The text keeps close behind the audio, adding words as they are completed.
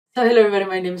So hello everybody,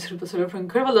 my name is Curbal from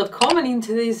Curbal.com, and in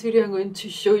today's video I'm going to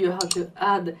show you how to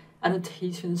add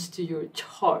annotations to your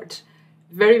chart.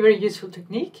 Very useful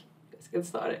technique. Let's get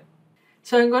started.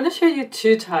 So I'm going to show you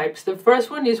two types. The first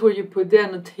one is where you put the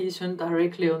annotation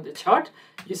directly on the chart.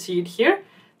 You see it here.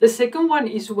 The second one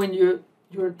is when your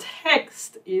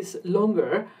text is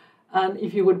longer, and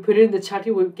if you would put it in the chat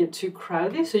it would get too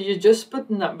crowded. So you just put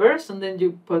numbers and then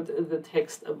you put the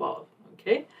text above.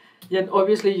 Okay. Then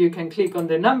obviously you can click on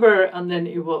the number and then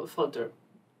it will filter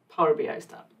Power BI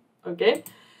stuff. Okay.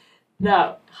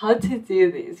 Now, how to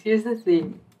do this? Here's the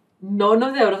thing. None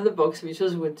of the out-of-the-box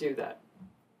visuals would do that.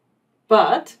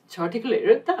 But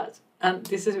Charticulator does. And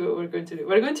this is what we're going to do.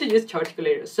 We're going to use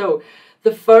Charticulator. So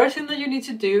the first thing that you need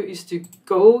to do is to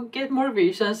go get more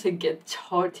visions and get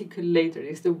Charticulator.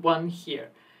 It's the one here.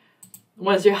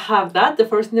 Once you have that, the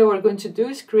first thing that we're going to do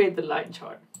is create the line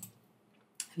chart.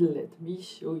 Let me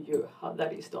show you how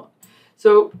that is done.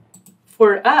 So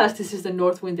for us, this is the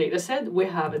Northwind data set. We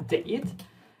have a date.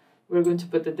 We're going to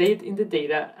put the date in the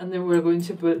data, and then we're going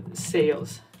to put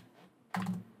sales.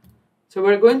 So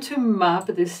we're going to map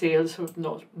the sales of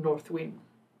Northwind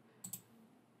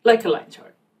like a line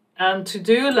chart. And to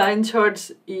do line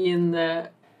charts in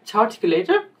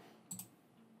Charticulator,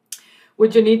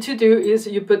 what you need to do is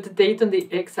you put the date on the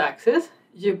x-axis,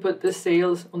 you put the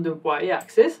sales on the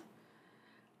y-axis,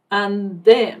 and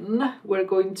then we're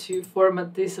going to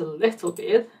format this a little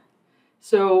bit.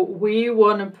 So we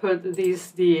want to put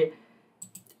the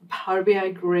Power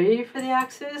BI gray for the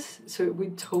axis. So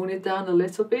we tone it down a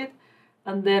little bit.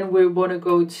 And then we want to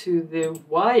go to the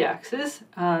y-axis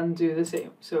and do the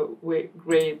same. So we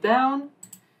gray it down,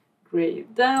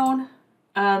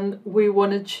 and we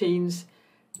want to change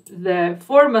the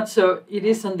format so it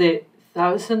is on the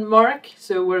 1000 mark.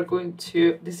 So we're going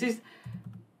to, this is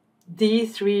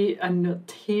D3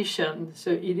 annotation.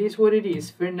 So it is what it is.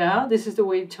 For now, this is the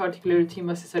way Charticulator team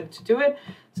has decided to do it.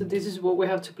 So this is what we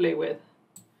have to play with.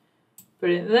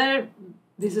 Put it there.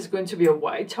 This is going to be a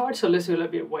wide chart, so let's do a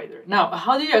little bit wider. Now,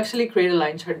 how do you actually create a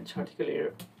line chart in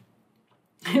Charticulator?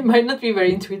 It might not be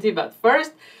very intuitive at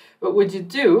first, but what you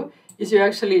do is you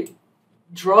actually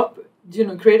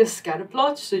create a scatter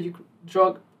plot. So you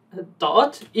draw a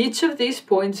dot. Each of these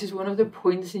points is one of the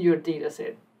points in your data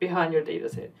set, behind your data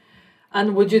set.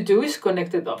 And what you do is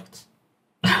connect the dots.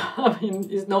 I mean,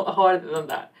 it's not harder than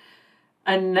that.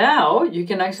 And now you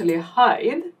can actually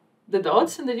hide the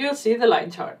dots and then you'll see the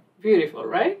line chart. Beautiful,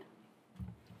 right?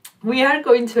 We are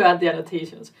going to add the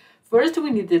annotations. First,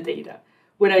 we need the data.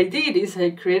 What I did is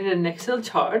I created an Excel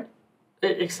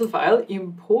file,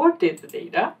 imported the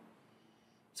data.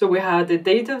 So we have the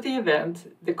date of the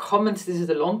event, the comments, this is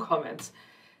the long comments.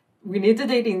 We need the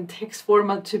data in text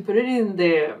format to put it in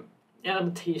the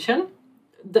annotation.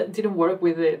 That didn't work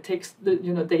with the text,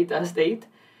 date as date.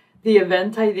 The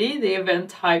event ID, the event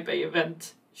type,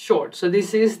 event short. So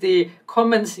this is the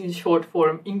comments in short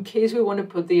form in case we want to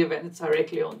put the events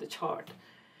directly on the chart.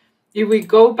 If we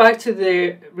go back to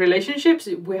the relationships,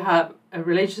 we have a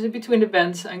relationship between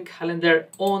events and calendar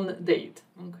on date.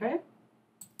 Okay.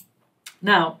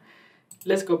 Now,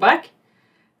 let's go back.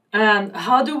 And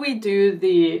how do we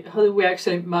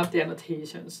actually map the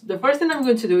annotations? The first thing I'm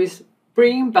going to do is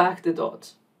bring back the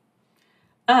dots.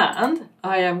 And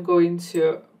I am going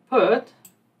to put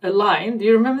a line. Do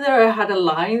you remember that I had a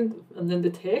line and then the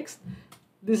text?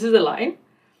 This is a line.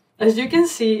 As you can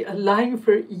see, a line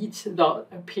for each dot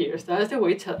appears. That is the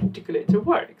way Charticulator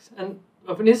works. And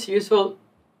often it's useful,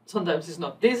 sometimes it's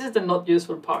not. This is the not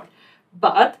useful part.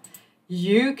 But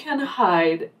you can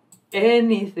hide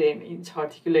anything in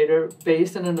Charticulator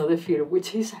based on another field,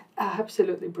 which is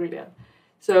absolutely brilliant.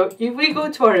 So if we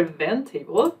go to our event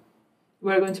table,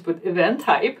 we're going to put event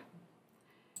type,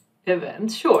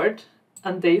 event short,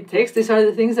 and date text. These are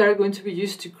the things that are going to be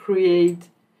used to create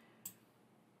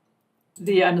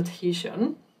the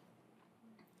annotation.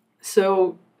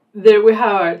 So there we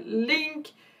have our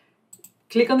link.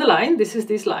 Click on the line. This is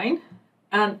this line.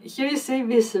 And here you say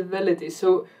visibility.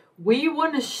 So we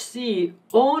want to see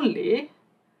only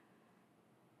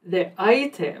the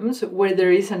items where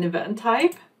there is an event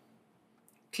type.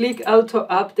 Click auto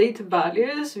update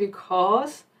values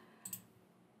because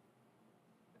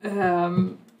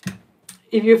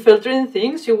if you filter in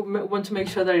things, you want to make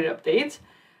sure that it updates.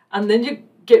 And then you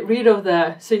get rid of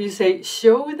so you say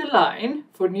show the line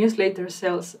for newsletter,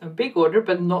 sales, and big order,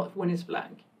 but not when it's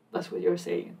blank. That's what you're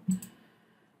saying.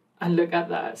 And look at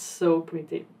that, so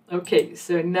pretty. Okay,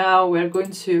 so now we're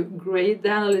going to gray it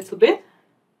down a little bit.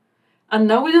 And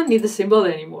now we don't need the symbol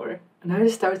anymore. And now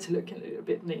it starts to look a little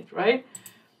bit neat, right?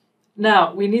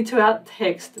 Now we need to add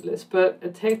text. Let's put a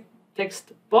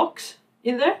text box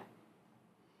in there.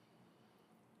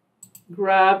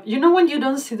 grab, you know when you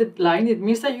don't see the line, it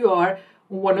means that you are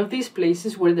on one of these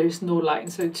places where there's no line.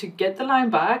 So to get the line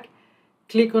back,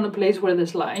 click on a place where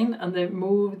there's line and then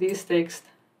move this text.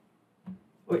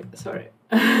 Wait, sorry.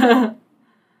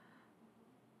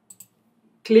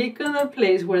 Click on a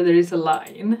place where there is a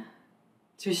line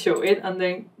to show it and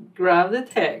then grab the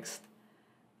text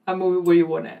and move it where you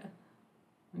want it.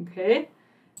 Okay?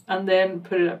 And then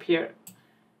put it up here.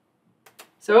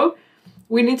 So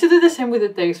we need to do the same with the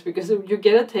text because you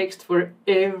get a text for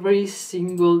every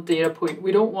single data point.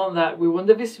 We don't want that. We want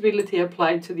the visibility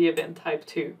applied to the event type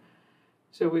too.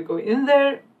 So we go in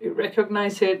there, we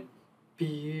recognize it.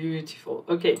 Beautiful.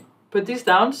 Okay, put this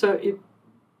down so it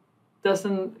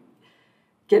doesn't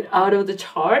get out of the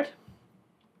chart.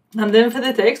 And then for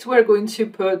the text, we're going to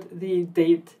put the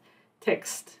date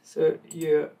text. So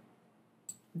you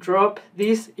drop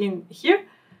this in here,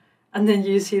 and then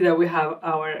you see that we have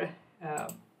our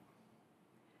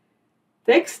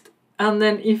text. And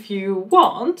then if you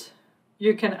want,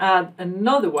 you can add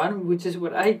another one, which is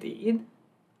what I did.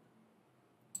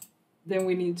 Then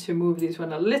we need to move this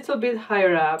one a little bit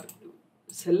higher up.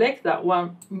 Select that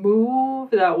one, move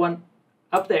that one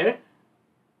up there,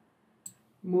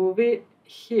 move it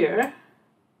here.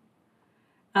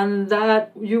 And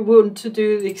that you want to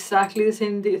do exactly the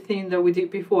same thing that we did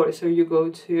before. So you go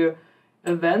to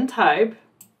event type,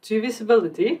 to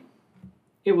visibility,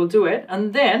 it will do it.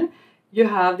 And then you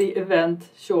have the event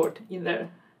short in there.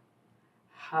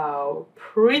 How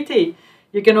pretty.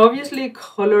 You can obviously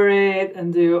color it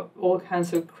and do all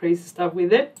kinds of crazy stuff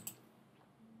with it.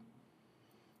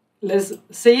 Let's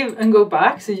save and go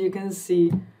back so you can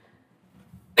see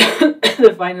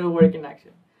the final work in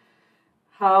action.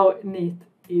 How neat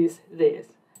is this?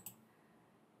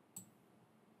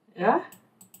 Yeah.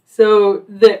 So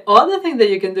the other thing that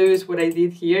you can do is what I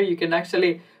did here. You can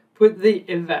actually put the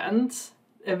event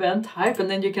type, and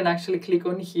then you can actually click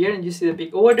on here and you see the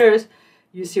big orders.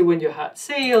 You see when you had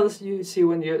sales, you see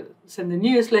when you send the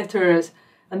newsletters,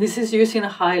 and this is using a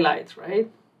highlight,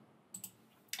 right?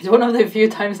 It's one of the few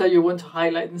times that you want to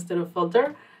highlight instead of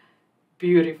filter.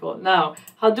 Beautiful. Now,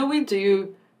 how do we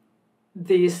do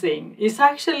this thing? It's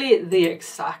actually the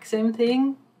exact same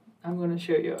thing. I'm going to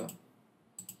show you.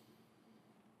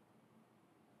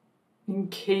 In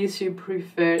case you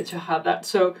prefer to have that.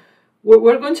 So what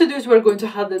we're going to do is we're going to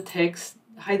have the text,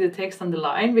 hide the text on the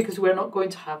line because we're not going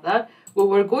to have that. What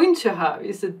we're going to have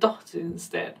is the dot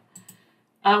instead.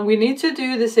 And we need to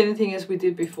do the same thing as we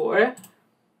did before.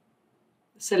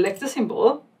 Select the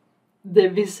symbol. The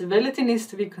visibility needs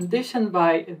to be conditioned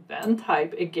by event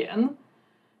type again.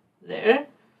 There.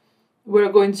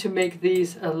 We're going to make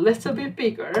these a little bit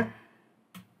bigger.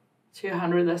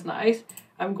 200, that's nice.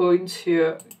 I'm going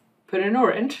to put in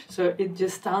orange so it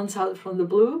just stands out from the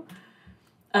blue.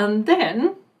 And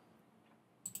then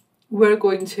we're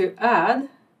going to add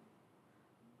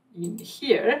in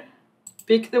here,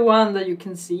 pick the one that you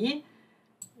can see,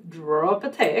 drop a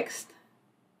text,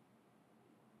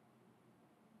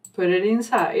 put it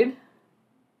inside,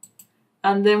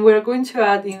 and then we're going to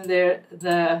add in there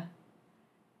the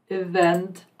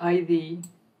event ID.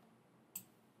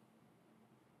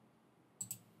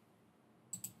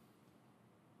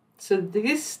 So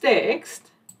this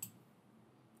text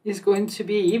is going to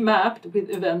be mapped with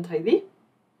event ID.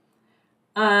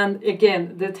 And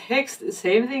again, the text, the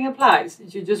same thing applies.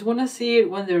 You just want to see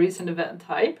it when there is an event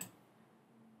type.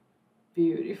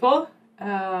 Beautiful.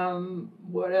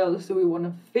 What else do we want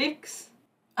to fix?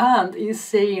 And it's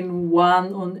saying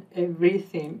 1 on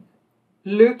everything.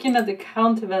 Looking at the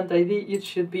count event ID, it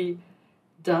should be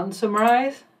done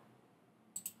summarize.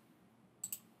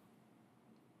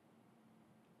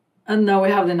 And now we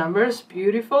have the numbers.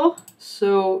 Beautiful.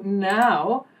 So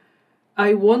now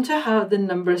I want to have the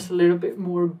numbers a little bit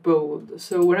more bold.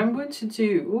 So what I'm going to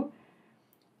do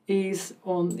is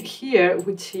on here,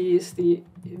 which is the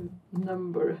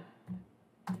number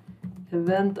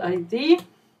event ID.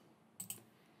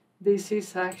 This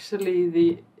is actually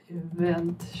the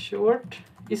event short.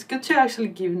 It's good to actually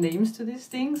give names to these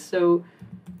things. So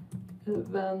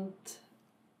event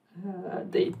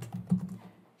date.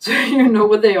 So you know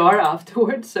what they are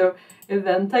afterwards. So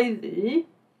event ID.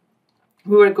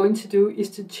 What we're going to do is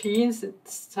to change the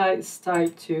style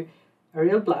to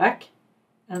Arial black,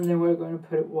 and then we're going to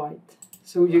put it white.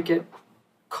 So you get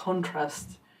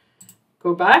contrast.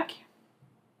 Go back.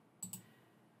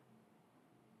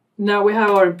 Now we have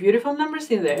our beautiful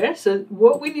numbers in there. So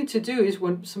what we need to do is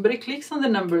when somebody clicks on the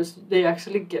numbers, they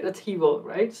actually get a table,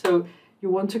 right? So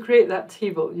you want to create that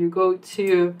table. You go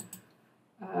to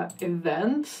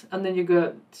events, and then you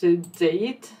go to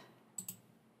date,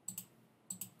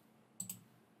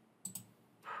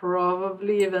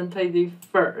 probably event ID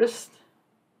first.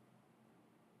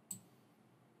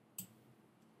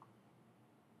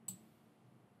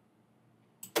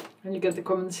 And you get the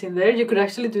comments in there. You could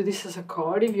actually do this as a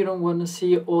card if you don't want to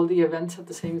see all the events at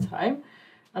the same time.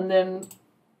 And then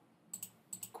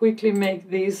quickly make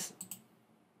these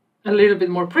a little bit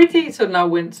more pretty. So now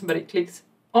when somebody clicks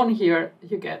on here,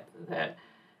 you get the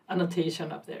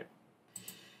annotation up there.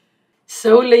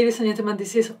 So ladies and gentlemen,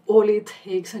 this is all it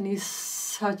takes, and it's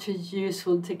such a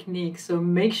useful technique. So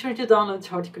make sure you download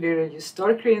Charticulator, you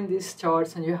start creating these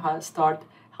charts, and you start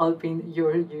helping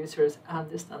your users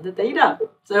understand the data.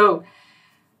 So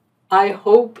I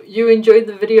hope you enjoyed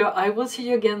the video. I will see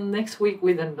you again next week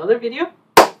with another video.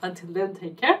 Until then,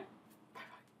 take care.